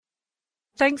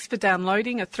Thanks for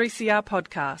downloading a 3CR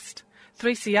podcast.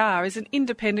 3CR is an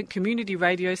independent community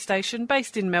radio station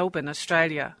based in Melbourne,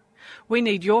 Australia. We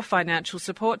need your financial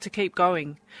support to keep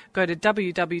going. Go to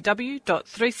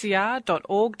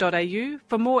www.3cr.org.au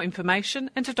for more information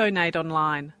and to donate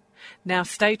online. Now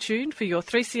stay tuned for your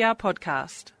 3CR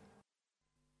podcast.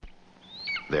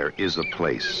 There is a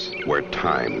place where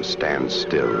time stands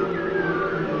still,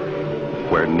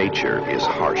 where nature is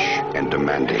harsh and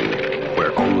demanding,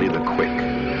 where only the quick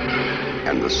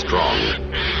and the strong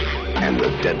and the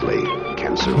deadly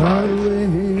can survive.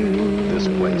 This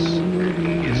place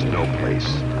is no place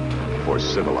for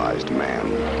civilized man.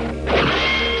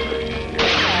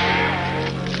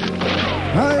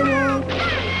 I want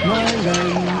my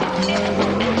land.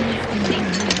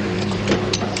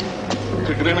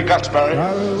 Kick it in the guts, Barry.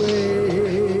 Far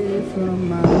away from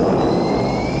my...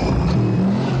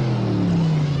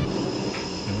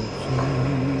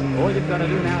 All you've got to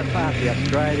do now is pass the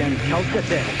Australian culture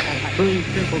test. 3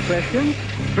 simple questions,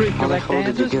 3 correct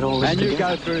answers, and you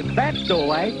go through that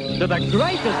doorway to the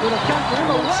greatest little country in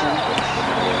the world.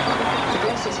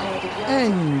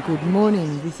 And good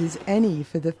morning, this is Annie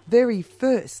for the very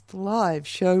first live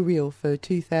show reel for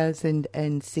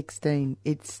 2016.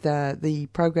 It's the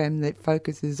program that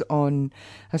focuses on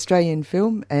Australian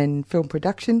film and film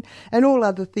production and all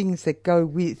other things that go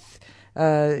with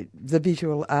the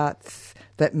visual arts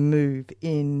that move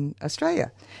in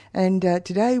Australia. And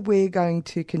today we're going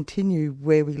to continue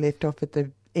where we left off at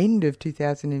the end of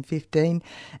 2015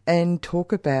 and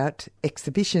talk about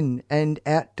exhibition and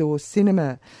outdoor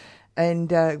cinema. And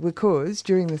because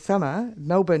during the summer,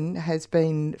 Melbourne has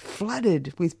been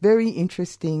flooded with very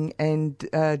interesting and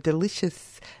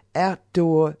delicious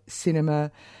outdoor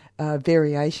cinema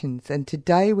variations. And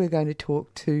today we're going to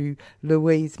talk to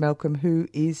Louise Malcolm, who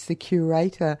is the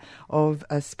curator of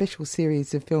a special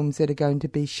series of films that are going to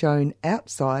be shown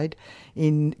outside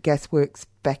in Gasworks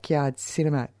Backyard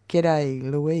Cinema. G'day,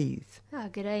 Louise. Oh,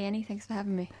 g'day, Annie. Thanks for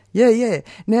having me. Yeah.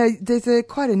 Now, there's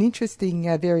quite an interesting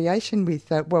variation with,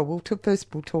 first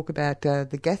we'll talk about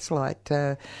the Gaslight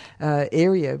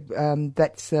area.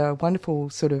 That's a wonderful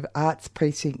sort of arts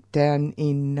precinct down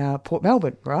in Port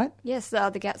Melbourne, right? Yes, the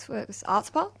Gasworks Arts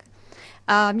Park.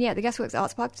 The Gasworks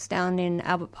Arts Park is down in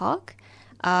Albert Park.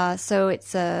 So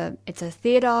it's a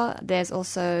theatre. There's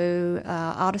also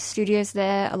artist studios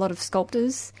there. A lot of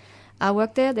sculptors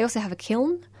work there. They also have a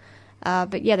kiln.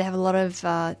 They have a lot of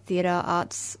theatre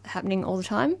arts happening all the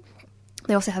time.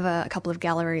 They also have a couple of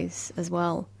galleries as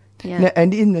well. Yeah. Now,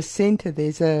 and in the centre,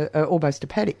 there's almost a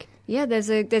paddock. Yeah, there's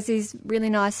these really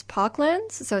nice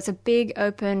parklands. So it's a big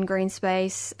open green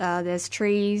space. There's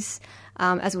trees.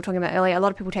 As we were talking about earlier, a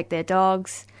lot of people take their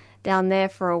dogs down there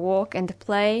for a walk and to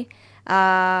play.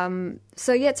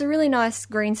 It's a really nice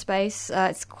green space.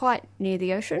 It's quite near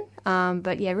the ocean.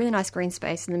 Really nice green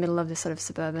space in the middle of this sort of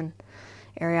suburban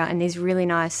area, and these really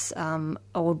nice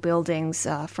old buildings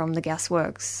from the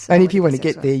gasworks. And if you want to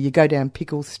get there, you go down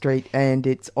Pickle Street and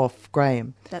it's off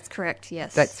Graham. That's correct,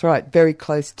 yes. That's right, very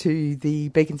close to the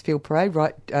Beaconsfield Parade,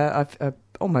 right,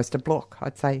 almost a block,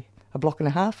 I'd say, a block and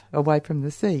a half away from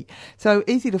the sea. So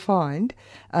easy to find,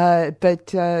 the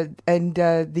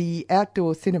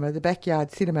outdoor cinema, the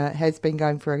backyard cinema, has been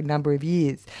going for a number of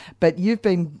years. But you've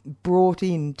been brought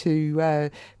in to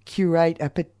curate a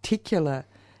particular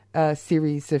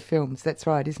series of films. That's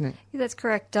right, isn't it? Yeah, that's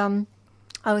correct. I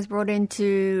was brought in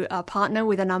to partner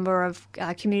with a number of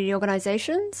community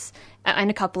organisations and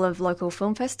a couple of local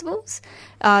film festivals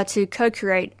to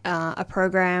co-curate a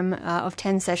program of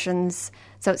 10 sessions.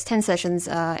 So it's 10 sessions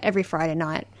every Friday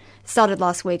night. It started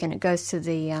last week and it goes to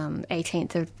the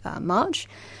 18th of March.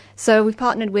 So we've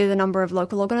partnered with a number of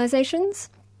local organisations,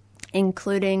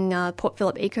 including Port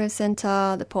Phillip Eco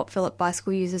Centre, the Port Phillip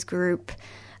Bicycle Users Group.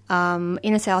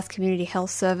 Inner South Community Health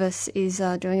Service is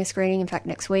doing a screening, in fact,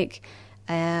 next week.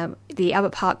 The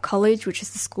Albert Park College, which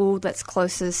is the school that's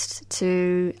closest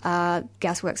to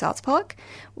Gasworks Arts Park.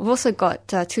 We've also got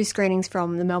 2 screenings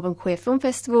from the Melbourne Queer Film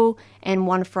Festival and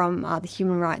one from the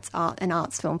Human Rights Art and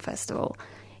Arts Film Festival.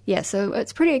 Yeah, so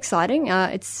it's pretty exciting.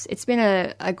 It's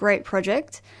been a great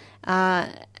project.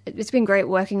 It's been great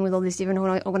working with all these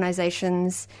different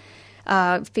organisations,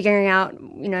 figuring out,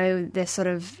 their sort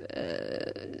of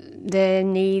their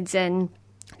needs and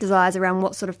desires around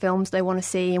what sort of films they want to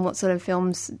see and what sort of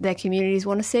films their communities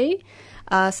want to see.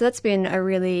 So that's been a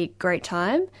really great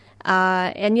time.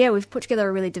 We've put together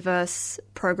a really diverse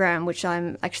program, which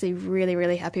I'm actually really,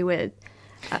 really happy with.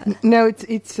 No,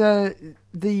 it's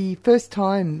the first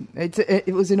time.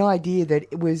 It was an idea that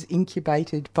it was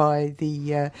incubated by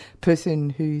the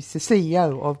person who's the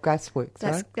CEO of Gasworks,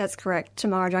 right? That's correct,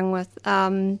 Tamara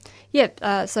Jungwirth.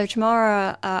 So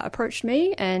Tamara approached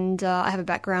me, and I have a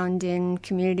background in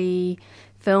community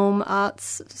film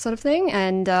arts sort of thing,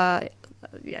 and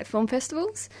film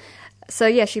festivals. So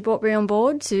yeah, she brought me on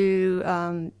board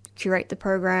to curate the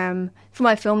program for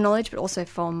my film knowledge, but also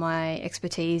for my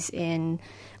expertise in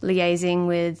liaising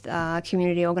with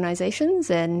community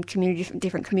organisations and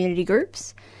different community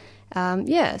groups.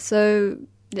 So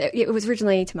it was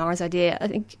originally Tamara's idea. I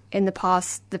think in the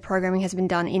past the programming has been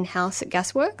done in-house at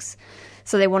Gasworks,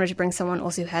 so they wanted to bring someone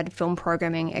also who had film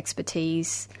programming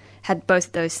expertise, had both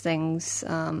of those things,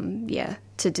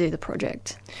 to do the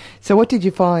project. So what did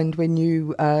you find when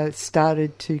you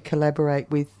started to collaborate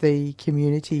with the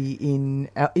community in,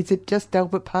 is it just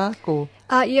Albert Park or?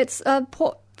 It's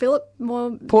Port Phillip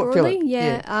more Port broadly. Phillip,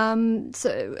 yeah.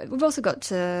 So we've also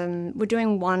got, we're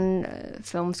doing one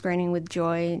film screening with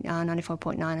Joy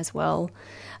 94.9 as well.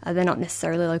 They're not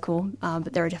necessarily local,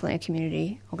 but they're definitely a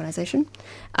community organisation.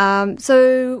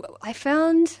 So I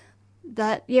found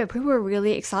that, people were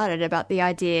really excited about the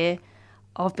idea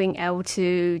of being able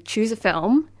to choose a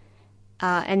film,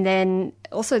 and then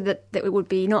also that it would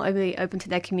be not only open to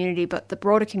their community, but the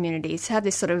broader communities, to have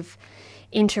this sort of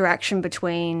interaction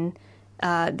between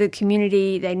the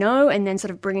community they know and then sort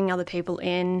of bringing other people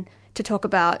in to talk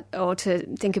about or to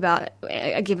think about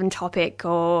a given topic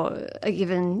or a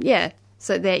given,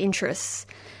 so their interests.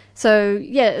 So,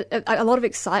 a lot of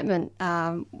excitement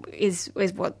is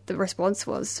what the response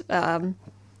was.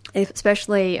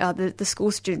 Especially the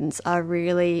school students are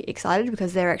really excited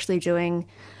because they're actually doing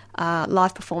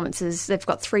live performances. They've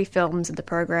got 3 films in the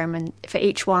program, and for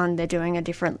each one they're doing a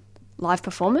different live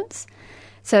performance.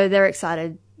 So they're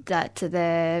excited that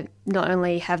they not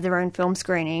only have their own film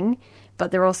screening,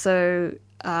 but they're also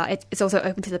it's also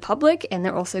open to the public, and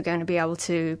they're also going to be able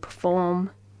to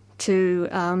perform to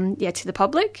the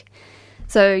public.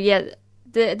 So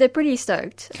they're pretty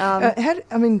stoked. How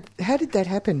did that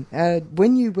happen?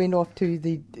 When you went off to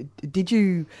did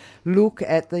you look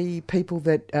at the people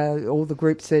that all the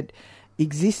groups that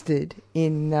existed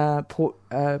in Port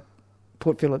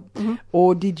Phillip,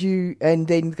 or did you and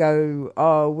then go,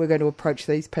 we're going to approach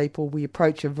these people? We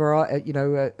approach a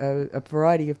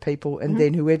variety of people, and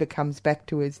then whoever comes back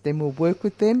to us, then we'll work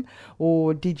with them.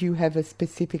 Or did you have a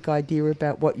specific idea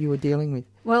about what you were dealing with?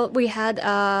 Well, we had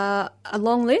a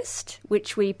long list,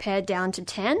 which we pared down to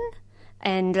 10,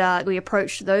 and we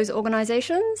approached those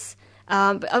organisations.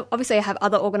 But obviously, I have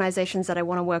other organisations that I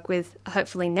want to work with,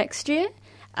 hopefully next year.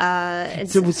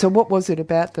 So what was it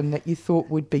about them that you thought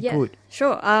would be good?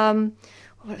 Sure.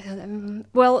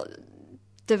 Well,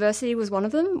 diversity was one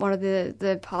of them, one of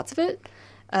the parts of it,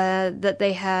 that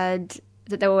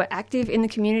they were active in the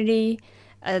community,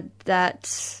 with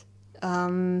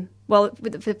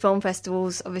the film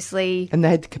festivals, obviously. And they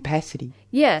had the capacity.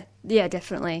 Yeah,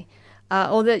 definitely.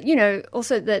 Or that,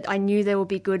 also that I knew there would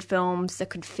be good films that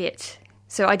could fit.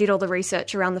 So I did all the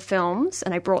research around the films,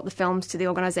 and I brought the films to the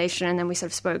organisation, and then we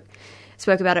sort of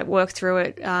spoke about it, worked through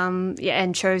it,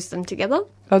 and chose them together.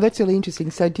 Oh, that's really interesting.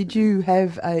 So did you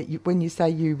have, when you say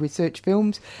you research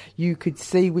films, you could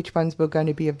see which ones were going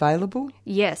to be available?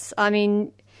 Yes.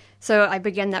 So I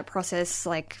began that process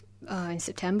in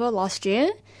September last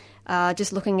year,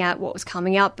 just looking at what was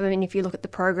coming up. If you look at the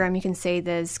program, you can see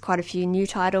there's quite a few new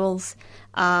titles,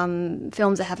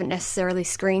 films that haven't necessarily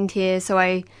screened here. So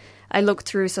I looked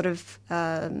through sort of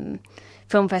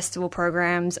film festival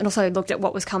programs and also looked at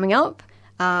what was coming up.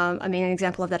 An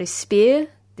example of that is Spear,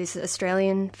 this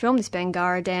Australian film, this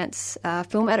Bangarra dance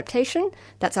film adaptation.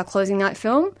 That's our closing night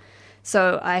film.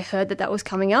 So I heard that was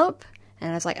coming up,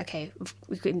 and I was like, okay,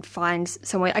 we could find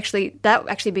somewhere.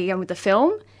 That began with the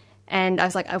film, and I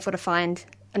was like, I've got to find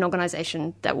an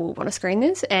organisation that will want to screen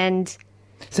this. And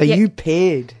so you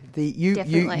paired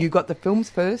you got the films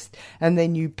first, and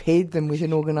then you paired them with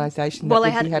an organisation that would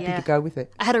be happy to go with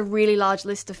it. I had a really large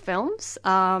list of films.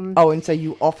 And so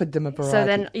you offered them a variety. So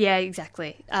then,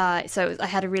 exactly. So I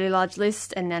had a really large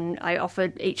list, and then I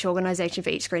offered each organisation for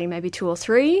each screening maybe 2 or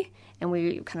 3, and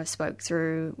we kind of spoke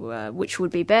through which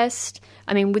would be best.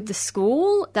 With the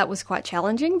school, that was quite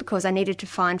challenging because I needed to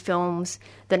find films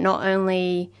that not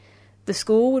only the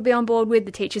school would be on board with,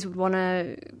 the teachers would want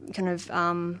to kind of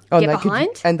get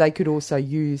behind. And they could also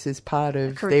use as part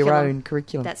of their own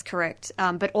curriculum. That's correct.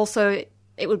 But also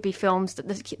it would be films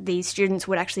that these students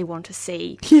would actually want to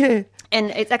see. Yeah. And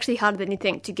it's actually harder than you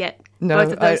think to get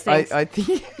both of those things. I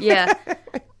think... Yeah.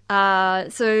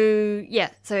 So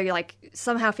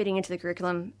somehow fitting into the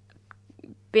curriculum,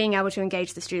 being able to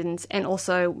engage the students, and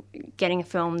also getting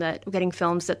films that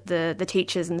the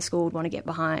teachers and the school would want to get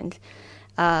behind.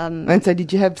 And so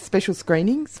did you have special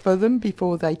screenings for them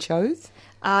before they chose?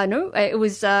 No, it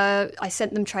was, I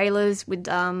sent them trailers with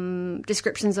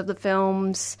descriptions of the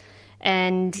films,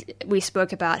 and we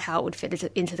spoke about how it would fit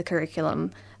into the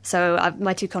curriculum. So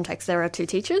my two contacts there are two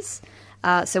teachers.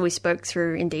 So we spoke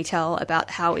through in detail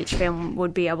about how each film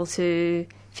would be able to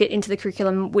fit into the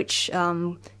curriculum, which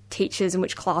teachers and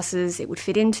which classes it would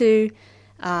fit into,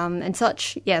 and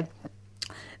such. Yeah.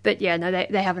 But yeah, no,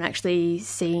 they haven't actually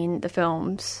seen the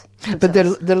films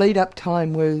themselves. But the lead-up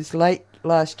time was late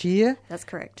last year. That's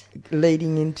correct.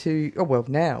 Leading into,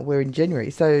 now we're in January,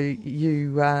 so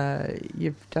you've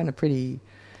done a pretty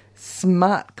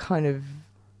smart kind of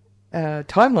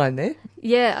timeline there.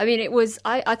 Yeah, I mean, it was.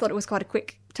 I thought it was quite a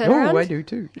quick turnaround. Oh, I do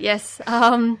too. Yes.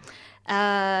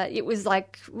 It was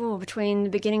like between the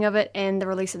beginning of it and the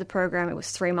release of the program, it was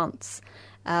 3 months.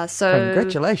 So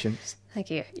congratulations. Thank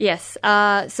you. Yes.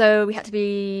 So we had to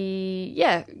be,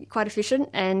 quite efficient.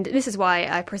 And this is why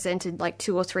I presented like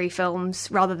 2 or 3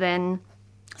 films rather than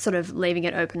sort of leaving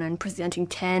it open and presenting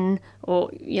 10.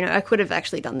 Or, I could have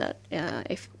actually done that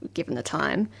if given the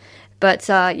time. But,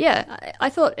 I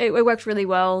thought it worked really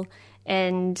well.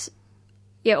 And,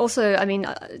 also, I mean,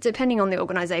 depending on the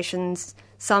organisations,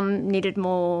 some needed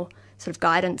more sort of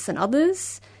guidance than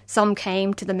others. Some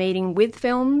came to the meeting with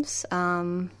films.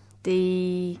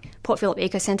 The Port Phillip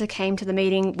Eco Centre came to the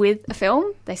meeting with a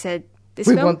film. They said,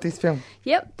 We want this film.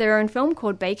 Yep, their own film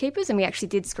called Baykeepers, and we actually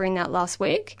did screen that last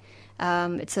week.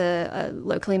 It's a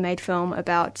locally made film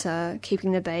about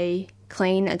keeping the bay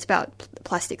clean. It's about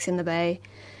plastics in the bay.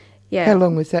 Yeah. How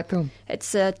long was that film?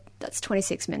 It's that's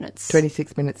 26 minutes.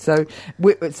 26 minutes. So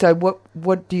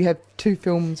what do you have 2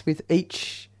 films with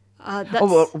each?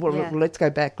 Let's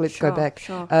go back.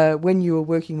 Sure. When you were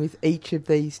working with each of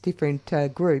these different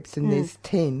groups, and there's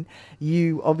 10,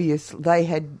 they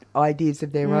had ideas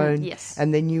of their own, yes.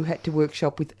 And then you had to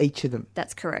workshop with each of them.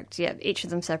 That's correct. Yeah, each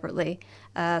of them separately.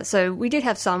 So we did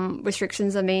have some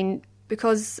restrictions. I mean,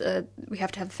 because we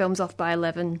have to have the films off by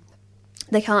 11,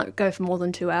 they can't go for more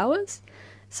than 2 hours.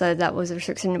 So that was a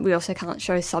restriction. We also can't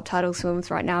show subtitles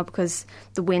films right now because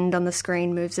the wind on the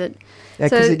screen moves it. Yeah,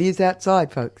 because it is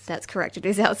outside, folks. That's correct. It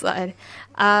is outside.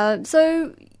 I've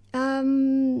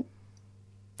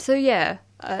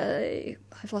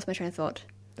lost my train of thought.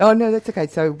 Oh, no, that's okay.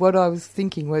 So what I was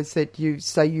thinking was that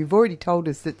you've already told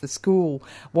us that the school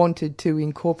wanted to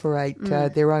incorporate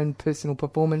their own personal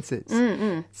performances.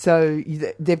 So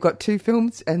they've got 2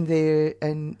 films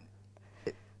and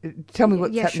tell me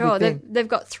what's happened with them. They've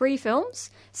got 3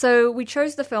 films. So we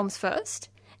chose the films first,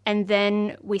 and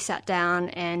then we sat down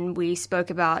and we spoke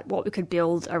about what we could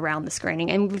build around the screening.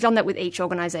 And we've done that with each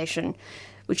organisation.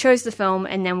 We chose the film,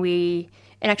 and then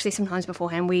and actually sometimes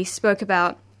beforehand, we spoke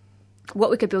about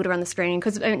what we could build around the screening.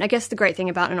 Because I guess the great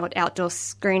thing about an outdoor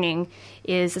screening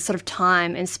is the sort of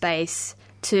time and space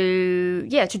to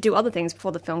do other things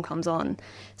before the film comes on.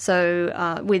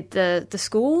 So with the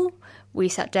school, we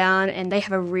sat down, and they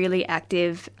have a really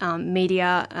active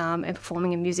media and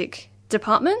performing and music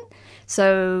department.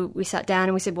 So we sat down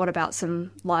and we said, what about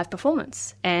some live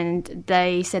performance? And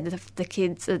they said that the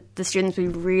students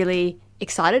would be really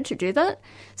excited to do that.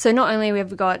 So not only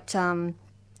have we got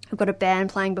we've got a band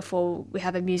playing before we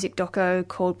have a music doco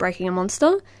called Breaking a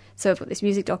Monster. So we've got this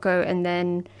music doco,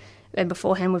 and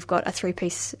beforehand we've got a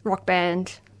 3-piece rock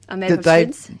band made of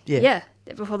students. Yeah,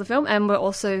 before the film. And we're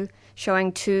also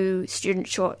showing 2 student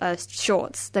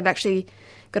shorts. They've actually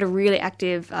got a really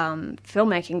active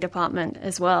filmmaking department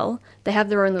as well. They have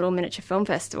their own little miniature film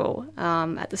festival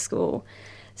at the school.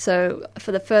 So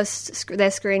for their first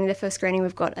screening,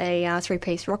 we've got a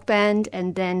 3-piece rock band,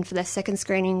 and then for their second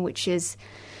screening, which is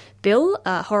Bill,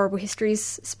 Horrible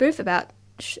Histories spoof about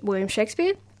William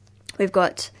Shakespeare, we've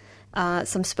got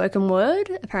some spoken word.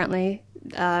 Apparently,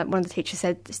 one of the teachers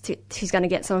said she's going to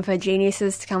get some of her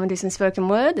geniuses to come and do some spoken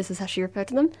word. This is how she referred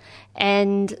to them.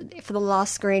 And for the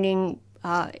last screening,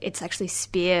 it's actually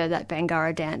Spear, that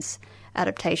Bangarra dance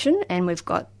adaptation, and we've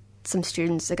got some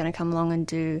students that are going to come along and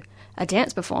do a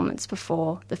dance performance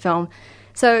before the film.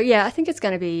 So, I think it's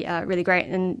going to be really great,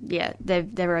 and, they're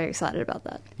very excited about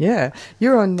that. Yeah,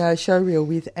 you're on Showreel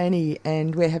with Annie,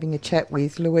 and we're having a chat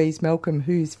with Louise Malcolm,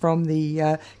 who's from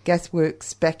the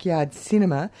Gasworks Backyard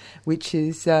Cinema, which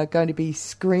is going to be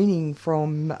screening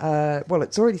from,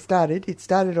 it's already started. It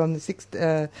started on the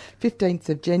 15th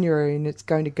of January, and it's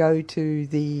going to go to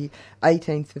the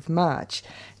 18th of March.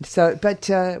 So, but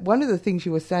one of the things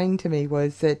you were saying to me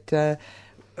was that...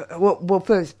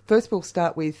 First we'll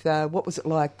start with what was it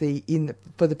like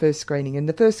for the first screening, and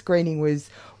the first screening was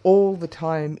all the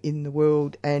time in the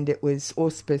world, and it was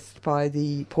auspiced by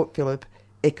the Port Phillip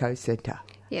Eco Centre.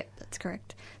 Yep, that's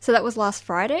correct. So that was last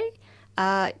Friday.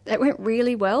 It went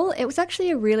really well. It was actually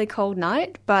a really cold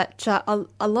night, but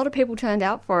a lot of people turned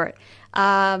out for it.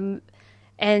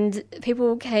 And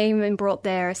people came and brought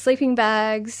their sleeping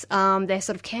bags, their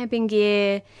sort of camping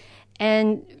gear,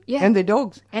 and yeah. And their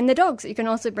dogs. And their dogs. You can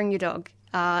also bring your dog.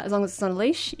 As long as it's on a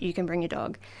leash, you can bring your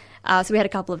dog. So we had a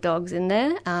couple of dogs in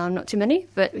there. Not too many,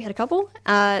 but we had a couple.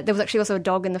 There was actually also a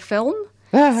dog in the film.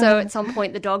 So at some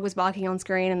point the dog was barking on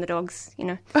screen and the dogs,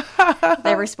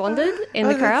 they responded in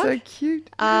the crowd. That's so cute.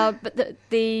 But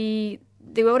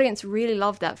the audience really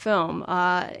loved that film.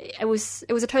 It was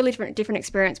a totally different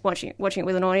experience watching it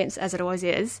with an audience, as it always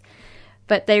is.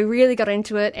 But they really got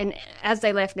into it, and as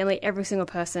they left, nearly every single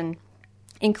person,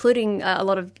 including a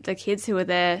lot of the kids who were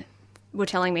there, were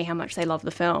telling me how much they loved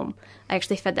the film. I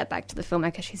actually fed that back to the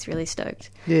filmmaker. She's really stoked.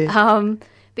 Yeah.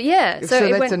 But yeah, so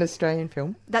that's an Australian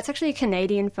film. That's actually a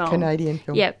Canadian film. Canadian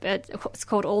film. Yep, it's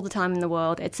called All the Time in the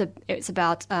World. It's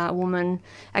about a woman.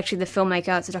 Actually, the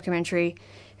filmmaker. It's a documentary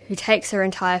who takes her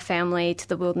entire family to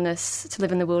the wilderness to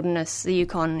live in the wilderness, the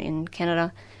Yukon in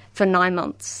Canada, for 9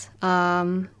 months.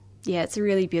 It's a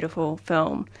really beautiful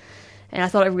film, and I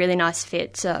thought a really nice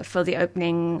fit for the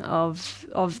opening of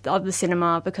the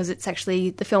cinema, because it's actually,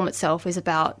 the film itself is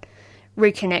about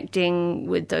reconnecting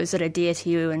with those that are dear to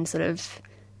you, and sort of.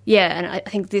 Yeah, and I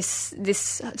think this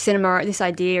cinema, this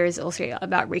idea is also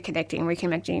about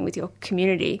reconnecting with your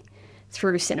community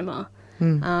through cinema.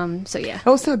 So yeah.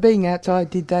 Also, being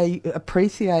outside, were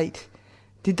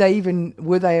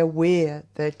they aware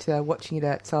that watching it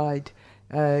outside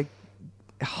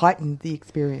heightened the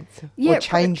experience or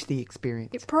changed the experience?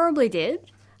 It probably did.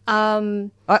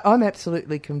 I'm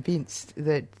absolutely convinced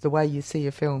that the way you see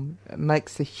a film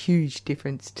makes a huge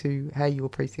difference to how you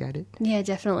appreciate it. Yeah,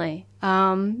 definitely.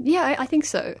 I think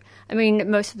so. I mean,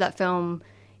 most of that film,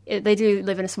 they do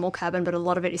live in a small cabin, but a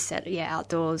lot of it is set,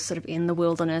 outdoors, sort of in the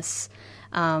wilderness.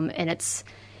 And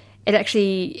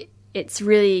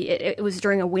it was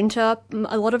during a winter,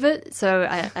 a lot of it. So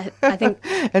I think.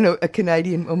 And a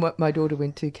Canadian, my daughter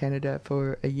went to Canada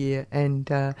for a year, and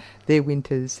their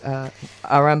winters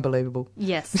are unbelievable.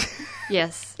 Yes.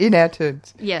 In our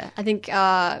terms. Yeah, I think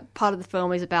part of the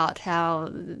film is about how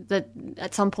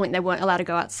at some point they weren't allowed to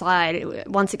go outside.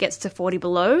 Once it gets to 40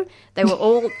 below,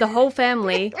 the whole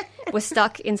family was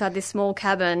stuck inside this small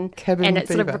cabin and it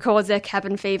sort of records their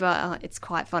cabin fever. It's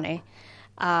quite funny.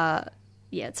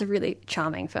 Yeah, it's a really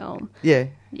charming film. Yeah.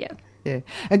 Yeah. Yeah.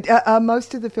 And are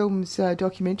most of the films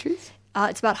documentaries?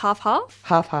 It's about half-half.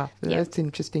 Half-half. Yep. That's an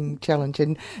interesting challenge.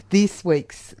 And this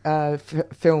week's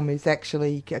film is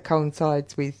actually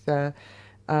coincides with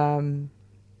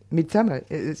Midsummer.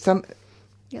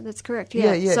 Yeah, that's correct.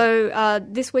 Yeah. So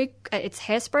this week it's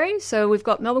Hairspray. So we've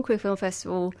got Melbourne Queer Film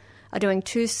Festival are doing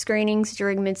 2 screenings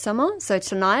during Midsummer. So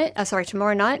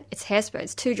tomorrow night it's Hairspray.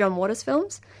 It's 2 John Waters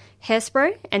films.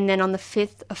 Hairspray, and then on the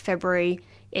 5th of February,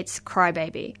 it's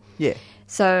Crybaby. Yeah.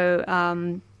 So...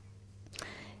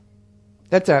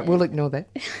 that's all right. We'll ignore that.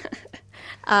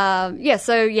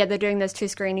 They're doing those 2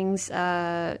 screenings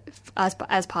as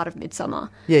part of Midsummer.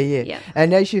 Yeah.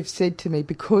 And as you've said to me,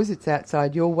 because it's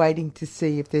outside, you're waiting to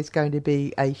see if there's going to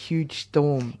be a huge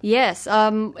storm. Yes.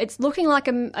 It's looking like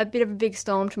a bit of a big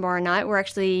storm tomorrow night. We're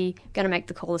actually going to make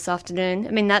the call this afternoon. I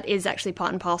mean, that is actually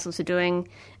part and parcel to doing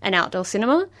an outdoor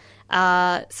cinema.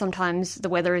 Sometimes the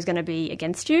weather is going to be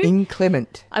against you.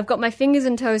 Inclement. I've got my fingers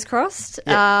and toes crossed.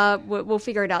 Yeah. We'll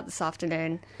figure it out this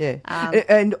afternoon. Yeah.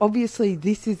 And obviously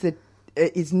this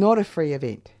is not a free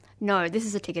event. No, this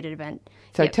is a ticketed event.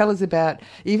 So tell us about,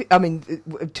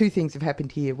 2 things have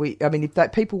happened here.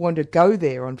 If people want to go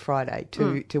there on Friday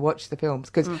to watch the films,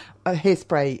 because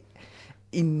Hairspray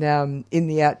in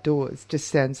the outdoors just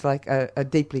sounds like a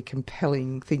deeply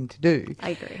compelling thing to do. I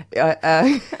agree.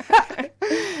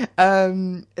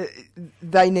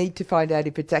 They need to find out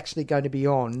if it's actually going to be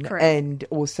on. Correct. And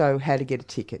also how to get a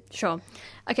ticket. Sure.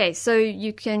 Okay, so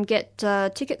you can get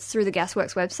tickets through the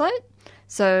Gasworks website.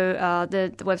 So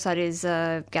the website is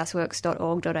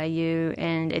gasworks.org.au,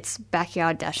 and it's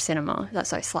backyard-cinema.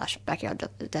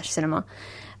 /backyard-cinema.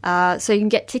 So you can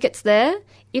get tickets there.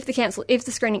 If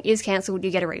the screening is cancelled,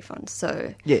 you get a refund.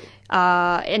 So yeah.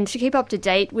 And to keep up to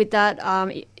date with that,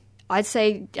 I'd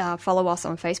say follow us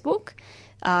on Facebook,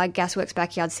 Gasworks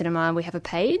Backyard Cinema. We have a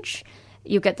page,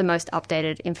 You'll get the most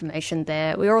updated information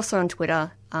there. We're also on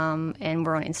Twitter and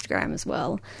we're on Instagram as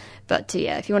well. But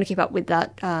yeah, if you want to keep up with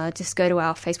that, just go to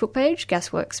our Facebook page,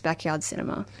 Gasworks Backyard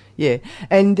Cinema. Yeah.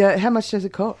 And how much does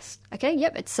it cost? Okay,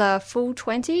 yep, it's full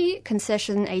 20,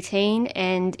 concession 18,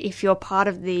 and if you're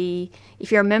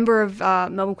a member of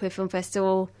Melbourne Queer Film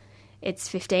Festival, it's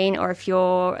 15, or if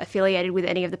you're affiliated with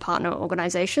any of the partner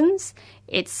organisations,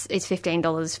 it's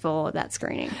 $15 for that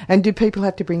screening. And do people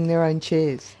have to bring their own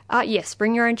chairs? Yes,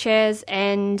 bring your own chairs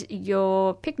and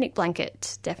your picnic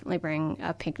blanket. Definitely bring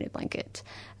a picnic blanket.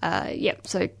 Yep,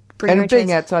 so bring your own being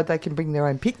chairs. outside, they can bring their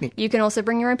own picnic. You can also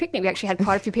bring your own picnic. We actually had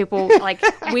quite a few people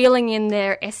wheeling in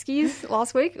their eskies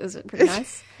last week. It was pretty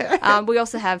nice. We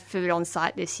also have food on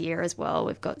site this year as well.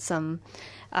 We've got some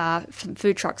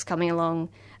food trucks coming along.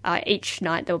 Each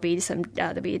night there'll be two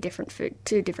different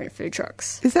food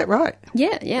trucks. Is that right?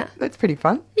 Yeah. That's pretty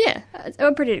fun. Yeah,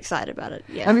 I'm pretty excited about it.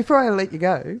 Yeah. And before I let you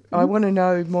go, I want to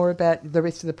know more about the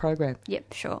rest of the program.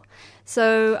 Yep, sure.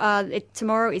 So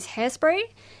tomorrow is Hairspray,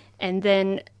 and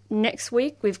then next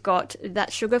week we've got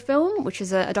That Sugar Film, which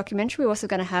is a documentary. We're also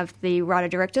going to have the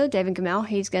writer-director, David Gamal.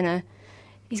 He's going to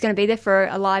be there for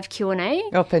a live Q&A.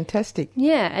 Oh, fantastic.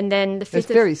 Yeah, and then the 5th It's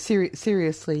very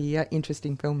seriously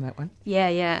interesting film, that one.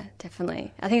 Yeah,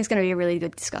 definitely. I think it's going to be a really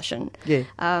good discussion. Yeah.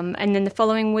 And then the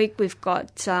following week we've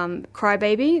got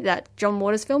Crybaby, that John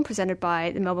Waters film presented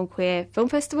by the Melbourne Queer Film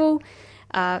Festival.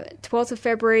 12th of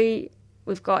February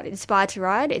we've got Inspired to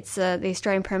Ride. It's the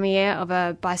Australian premiere of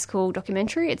a bicycle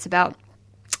documentary. It's about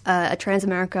a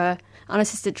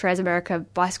unassisted Trans-America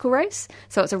bicycle race.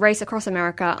 So it's a race across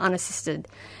America, unassisted.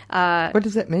 What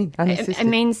does that mean, unassisted? It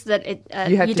means that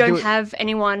you don't have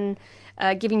anyone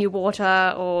giving you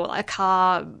water or a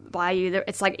car by you.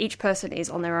 It's like each person is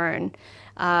on their own.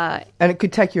 And it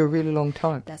could take you a really long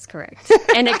time. That's correct.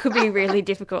 And it could be really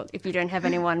difficult if you don't have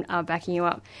anyone backing you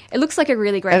up. It looks like a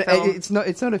really great film.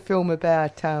 It's not a film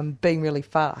about being really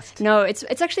fast. No, it's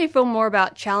actually a film more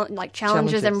about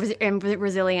challenges. And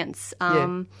resilience.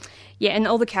 Yeah, and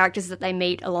all the characters that they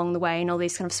meet along the way in all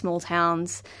these kind of small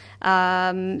towns.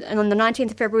 And on the 19th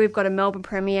of February, we've got a Melbourne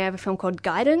premiere of a film called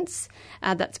Guidance.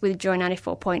 That's with Joy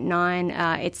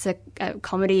 94.9. It's a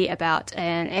comedy about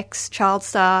an ex-child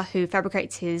star who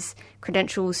fabricates his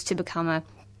credentials to become a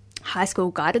high school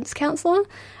guidance counsellor.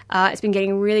 It's been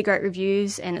getting really great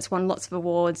reviews and it's won lots of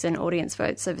awards and audience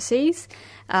votes overseas.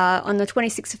 On the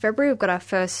 26th of February, we've got our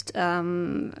first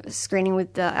screening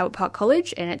with Albert Park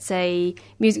College, and it's a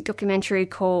music documentary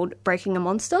called Breaking a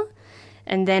Monster.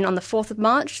 And then on the 4th of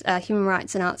March, Human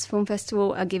Rights and Arts Film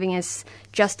Festival are giving us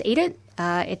Just Eat It.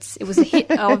 It was a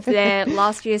hit of their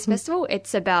last year's festival.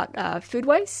 It's about food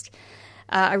waste,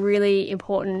 a really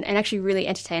important and actually really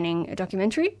entertaining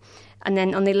documentary. And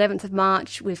then on the 11th of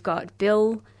March, we've got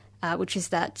Bill, which is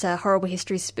that horrible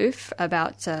history spoof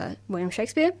about William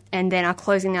Shakespeare. And then our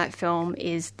closing night film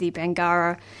is the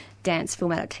Bangarra dance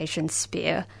film adaptation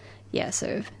Spear. Yeah,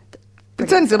 so... It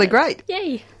sounds really great.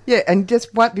 Yay. Yeah, and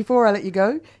just before I let you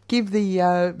go, give the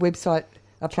website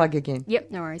a plug again. Yep,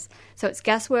 no worries. So it's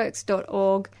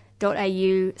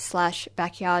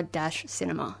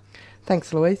gasworks.org.au/backyard-cinema.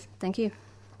 Thanks, Louise. Thank you.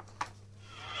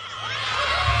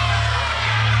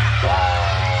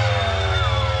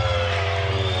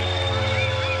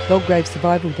 Belgrave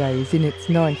Survival Day is in its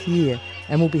 9th year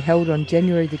and will be held on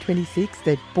January the 26th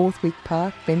at Borthwick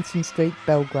Park, Benson Street,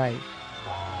 Belgrave.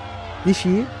 This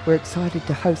year, we're excited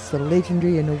to host the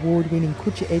legendary and award-winning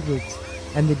Kutcha Edwards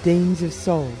and the Deans of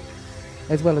Soul,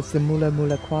 as well as the Mula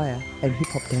Mula Choir and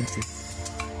hip-hop dancers.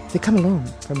 So come along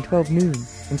from 12 noon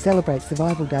and celebrate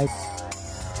Survival Day.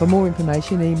 For more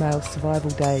information, email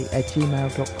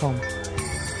survivalday@gmail.com.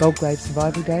 Belgrave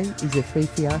Survival Day is a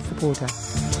 3CR supporter.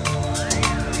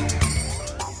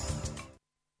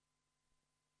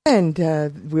 And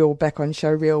we're all back on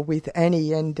Showreel with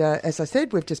Annie, and as I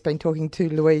said, we've just been talking to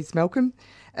Louise Malcolm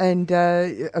and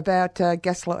about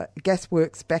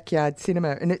Gasworks Backyard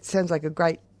Cinema, and it sounds like a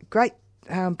great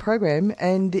program,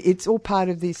 and it's all part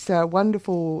of this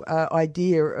wonderful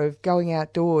idea of going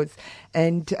outdoors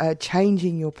and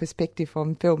changing your perspective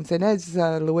on films. And as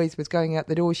Louise was going out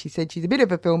the door, she said she's a bit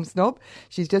of a film snob.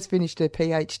 She's just finished her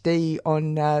PhD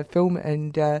on film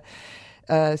and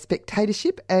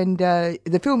spectatorship, and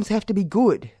the films have to be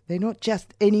good. They're not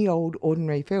just any old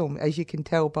ordinary film, as you can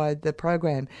tell by the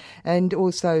program. And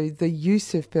also the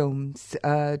use of films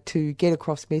to get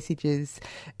across messages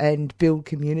and build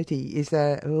community is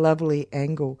a lovely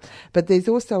angle. But there's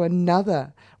also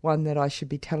another one that I should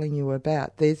be telling you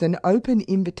about. There's an open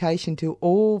invitation to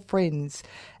all friends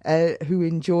who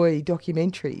enjoy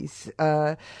documentaries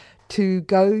to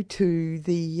go to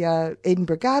the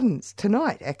Edinburgh Gardens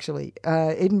tonight, actually.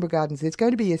 Edinburgh Gardens. There's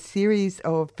going to be a series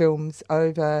of films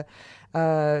over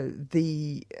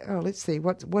let's see,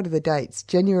 what are the dates?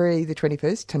 January the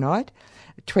 21st, tonight,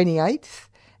 28th,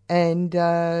 and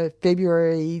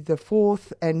February the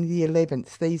 4th and the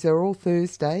 11th. These are all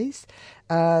Thursdays,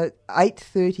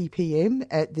 8:30pm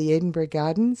at the Edinburgh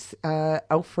Gardens,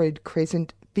 Alfred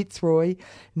Crescent, Fitzroy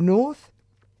North.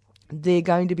 They're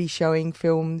going to be showing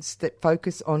films that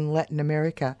focus on Latin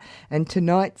America. And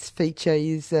tonight's feature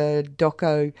is a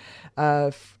doco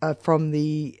from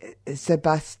the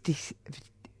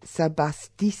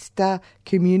Sabastista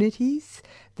communities,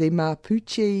 the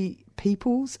Mapuche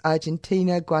peoples,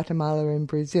 Argentina, Guatemala and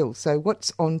Brazil. So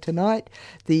what's on tonight?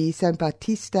 The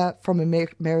Zapatista from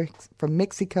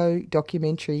Mexico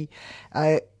documentary,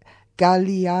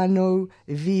 Galeano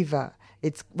Viva.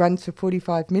 It runs for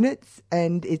 45 minutes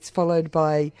and it's followed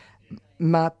by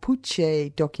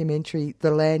Mapuche documentary, The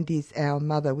Land is Our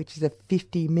Mother, which is a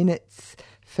 50 minutes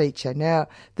feature. Now,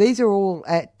 these are all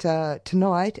at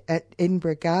tonight at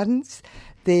Edinburgh Gardens.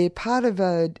 They're part of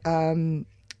a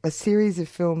series of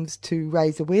films to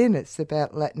raise awareness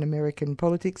about Latin American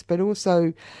politics, but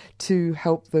also to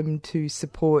help them to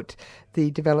support the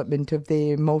development of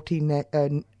their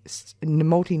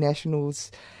multinationals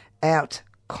out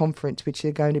conference, which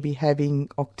they're going to be having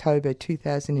October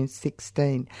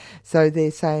 2016. So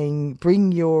they're saying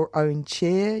bring your own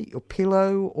chair, your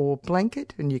pillow or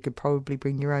blanket, and you could probably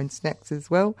bring your own snacks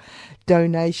as well.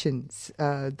 Donations,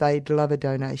 they'd love a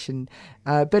donation.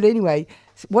 But anyway,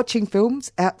 watching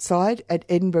films outside at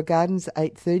Edinburgh Gardens at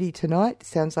 8:30 tonight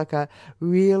sounds like a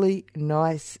really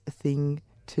nice thing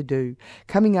to do.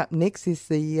 Coming up next is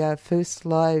the first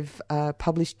live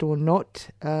published or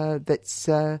not that's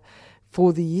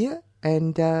for the year,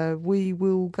 and we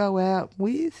will go out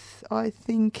with, I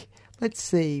think, let's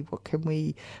see, what can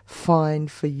we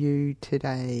find for you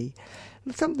today?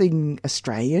 Something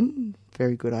Australian,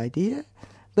 very good idea.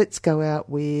 Let's go out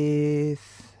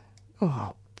with,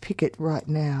 pick it right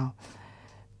now,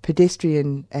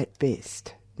 Pedestrian at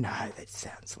Best. No, that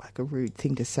sounds like a rude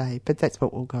thing to say, but that's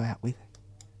what we'll go out with.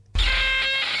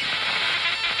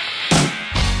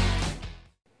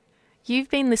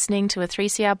 You've been listening to a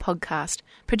 3CR podcast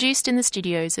produced in the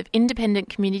studios of independent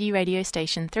community radio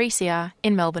station 3CR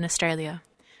in Melbourne, Australia.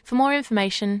 For more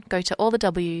information, go to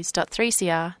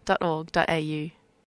allthews.3cr.org.au.